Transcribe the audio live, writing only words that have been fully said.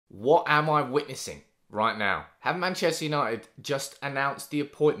What am I witnessing right now? Have Manchester United just announced the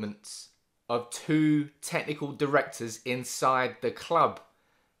appointments of 2 technical directors inside the club?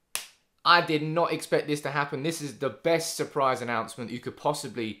 I did not expect this to happen. This is the best surprise announcement you could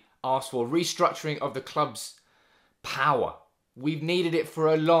possibly ask for. Restructuring of the club's power. We've needed it for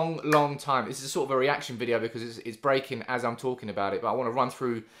a long time. This is sort of a reaction video because it's breaking as I'm talking about it, but I want to run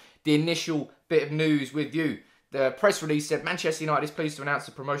through the initial bit of news with you. The press release said Manchester United is pleased to announce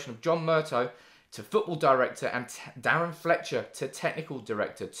the promotion of John Murtough to football director and Darren Fletcher to technical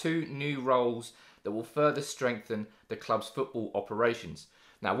director, 2 new roles that will further strengthen the club's football operations.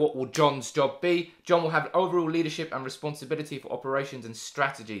 Now, what will John's job be? John will have overall leadership and responsibility for operations and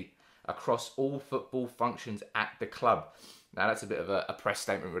strategy across all football functions at the club. Now, that's a bit of a press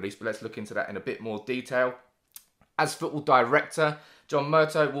statement release, but let's look into that in a bit more detail. As football director, John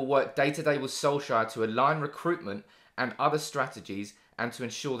Murtough will work day-to-day with Solskjaer to align recruitment and other strategies and to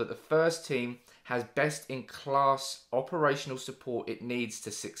ensure that the first team has best-in-class operational support it needs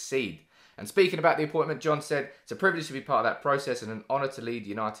to succeed. And speaking about the appointment, John said, it's a privilege to be part of that process and an honour to lead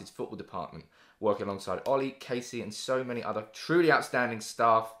United's football department, working alongside Ollie, Casey and so many other truly outstanding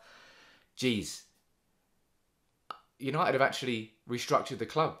staff. Geez, United have actually restructured the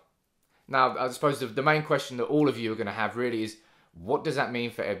club. Now, I suppose the main question that all of you are going to have really is, what does that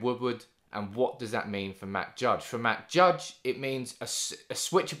mean for Ed Woodward and what does that mean for Matt Judge? For Matt Judge, it means a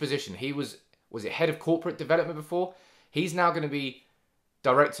switch of position. He was it head of corporate development before? He's now going to be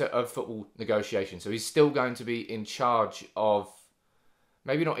director of football negotiations. So he's still going to be in charge of,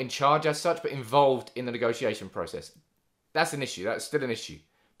 maybe not in charge as such, but involved in the negotiation process. That's an issue. That's still an issue.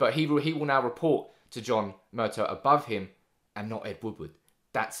 But he will now report to John Murtough above him and not Ed Woodward.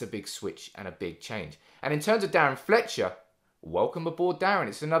 That's a big switch and a big change. And in terms of Darren Fletcher, welcome aboard, Darren.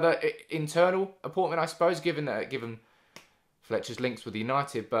 It's another internal appointment, I suppose, given Fletcher's links with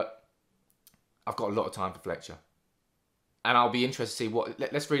United. But I've got a lot of time for Fletcher. And I'll be interested to see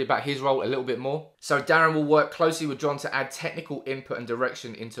let's read about his role a little bit more. So Darren will work closely with John to add technical input and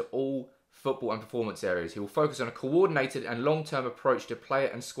direction into all football and performance areas. He will focus on a coordinated and long-term approach to player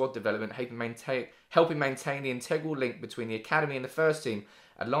and squad development, helping maintain the integral link between the academy and the first team,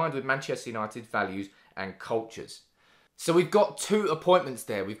 aligned with Manchester United's values and cultures. So we've got 2 appointments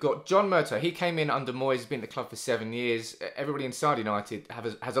there. We've got John Murtough. He came in under Moyes, he's been at the club for 7 years. Everybody inside United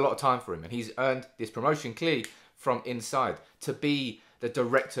has a lot of time for him, and he's earned this promotion clearly from inside to be the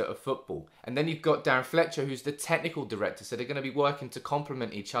director of football. And then you've got Darren Fletcher, who's the technical director, so they're going to be working to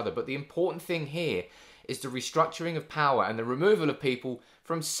complement each other. But the important thing here is the restructuring of power and the removal of people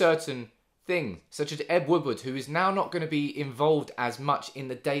from certain things, such as Ed Woodward, who is now not going to be involved as much in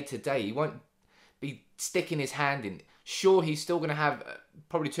the day-to-day. He won't be sticking his hand in. Sure, he's still going to have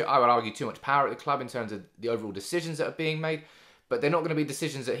probably, I would argue, too much power at the club in terms of the overall decisions that are being made, but they're not going to be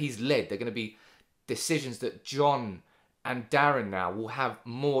decisions that he's led. They're going to be decisions that John and Darren now will have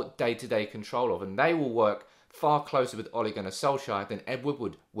more day-to-day control of, and they will work far closer with Ole Gunnar Solskjaer than Ed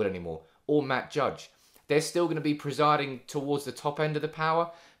Woodward will anymore, or Matt Judge. They're still going to be presiding towards the top end of the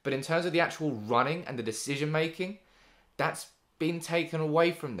power, but in terms of the actual running and the decision-making, that's been taken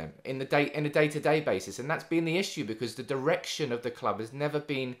away from them in a day-to-day basis, and that's been the issue because the direction of the club has never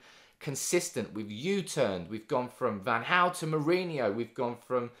been consistent. We've U-turned. We've gone from Van Gaal to Mourinho. We've gone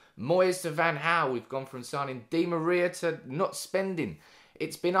from Moyes to Van Gaal. We've gone from signing Di Maria to not spending.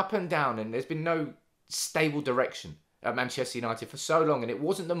 It's been up and down, and there's been no stable direction at Manchester United for so long, and it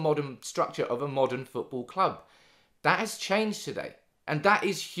wasn't the modern structure of a modern football club. That has changed today, and that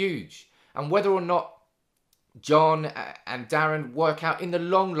is huge. And whether or not John and Darren work out in the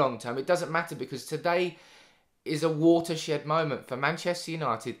long term, it doesn't matter, because today is a watershed moment for Manchester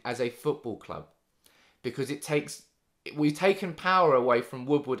United as a football club, because we've taken power away from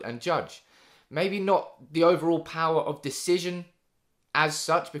Woodward and Judge. Maybe not the overall power of decision as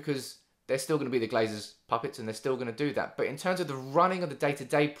such, because they're still going to be the Glazers' puppets and they're still going to do that. But in terms of the running of the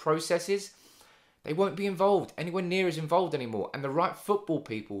day-to-day processes, they won't be involved, anywhere near as involved anymore. And the right football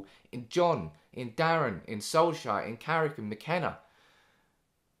people in John, in Darren, in Solskjaer, in Carrick and McKenna,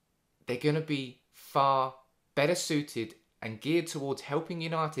 they're going to be far better suited and geared towards helping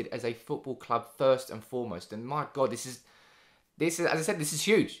United as a football club first and foremost. And my God, this is as I said, this is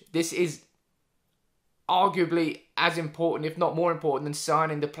huge. This is arguably as important, if not more important, than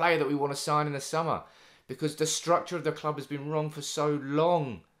signing the player that we want to sign in the summer, because the structure of the club has been wrong for so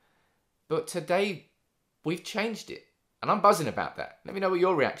long. But today, we've changed it. And I'm buzzing about that. Let me know what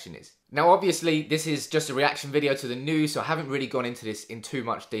your reaction is. Now, obviously, this is just a reaction video to the news, so I haven't really gone into this in too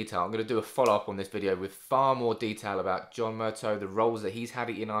much detail. I'm going to do a follow-up on this video with far more detail about John Murtough, the roles that he's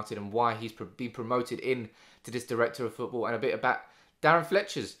had at United and why he's been promoted in to this director of football, and a bit about Darren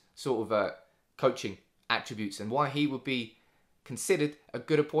Fletcher's sort of coaching attributes and why he would be considered a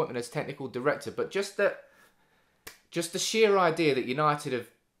good appointment as technical director. But just the sheer idea that United have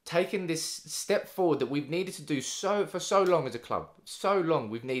taken this step forward that we've needed to do for so long as a club. So long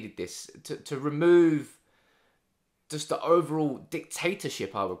we've needed this to remove just the overall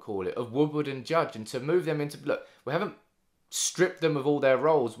dictatorship, I would call it, of Woodward and Judge, and to move them into, look, we haven't stripped them of all their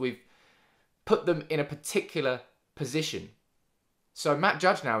roles. We've put them in a particular position. So Matt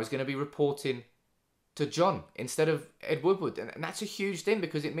Judge now is going to be reporting to John instead of Ed Woodward. And that's a huge thing,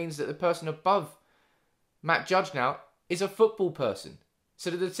 because it means that the person above Matt Judge now is a football person. So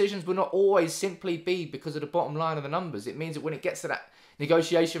the decisions will not always simply be because of the bottom line of the numbers. It means that when it gets to that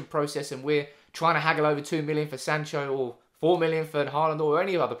negotiation process and we're trying to haggle over 2 million for Sancho or 4 million for Haaland or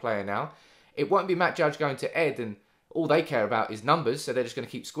any other player now, it won't be Matt Judge going to Ed and all they care about is numbers, so they're just going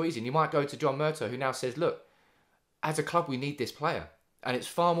to keep squeezing. You might go to John Murtough, who now says, look, as a club we need this player. And it's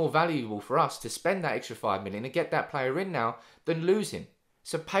far more valuable for us to spend that extra 5 million and get that player in now than lose him.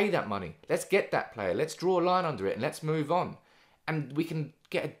 So pay that money. Let's get that player. Let's draw a line under it and let's move on. And we can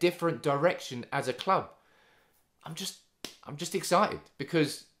get a different direction as a club. I'm just excited,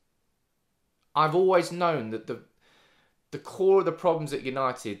 because I've always known that the core of the problems at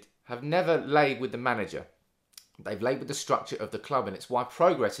United have never laid with the manager. They've laid with the structure of the club, and it's why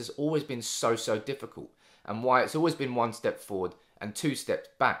progress has always been so difficult, and why it's always been 1 step forward and 2 steps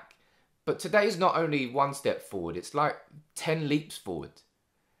back. But today is not only 1 step forward, it's like 10 leaps forward.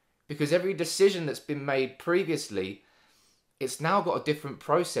 Because every decision that's been made previously, it's now got a different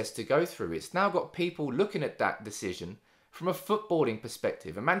process to go through. It's now got people looking at that decision from a footballing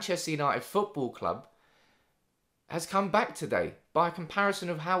perspective. A Manchester United Football Club has come back today by a comparison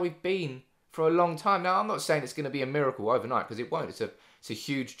of how we've been for a long time. Now, I'm not saying it's going to be a miracle overnight, because it won't. It's a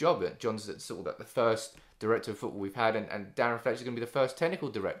huge job. John's sort of the first director of football we've had, and Darren Fletcher is going to be the first technical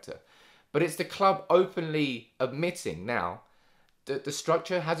director. But it's the club openly admitting now that the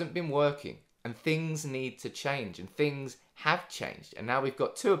structure hasn't been working and things need to change, and things have changed. And now we've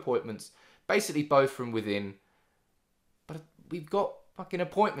got 2 appointments, basically both from within. But we've got fucking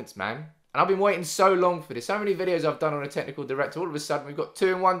appointments, man. And I've been waiting so long for this. So many videos I've done on a technical director, all of a sudden we've got 2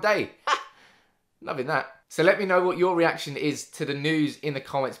 in 1 day. Loving that. So let me know what your reaction is to the news in the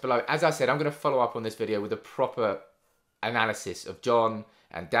comments below. As I said, I'm going to follow up on this video with a proper analysis of John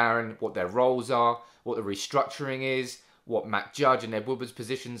and Darren, what their roles are, what the restructuring is, what Matt Judge and Ed Woodward's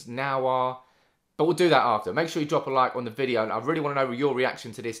positions now are. But we'll do that after. Make sure you drop a like on the video, and I really want to know what your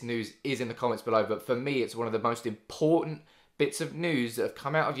reaction to this news is in the comments below. But for me, it's one of the most important bits of news that have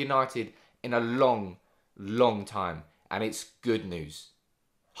come out of United in a long time, and it's good news.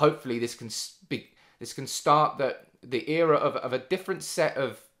 Hopefully this can start the era of a different set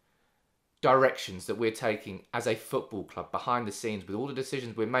of directions that we're taking as a football club behind the scenes with all the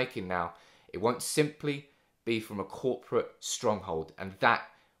decisions we're making now. It won't simply be from a corporate stronghold, and that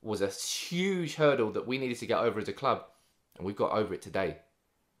was a huge hurdle that we needed to get over as a club, and we've got over it today.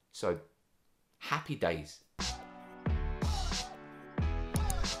 So happy days.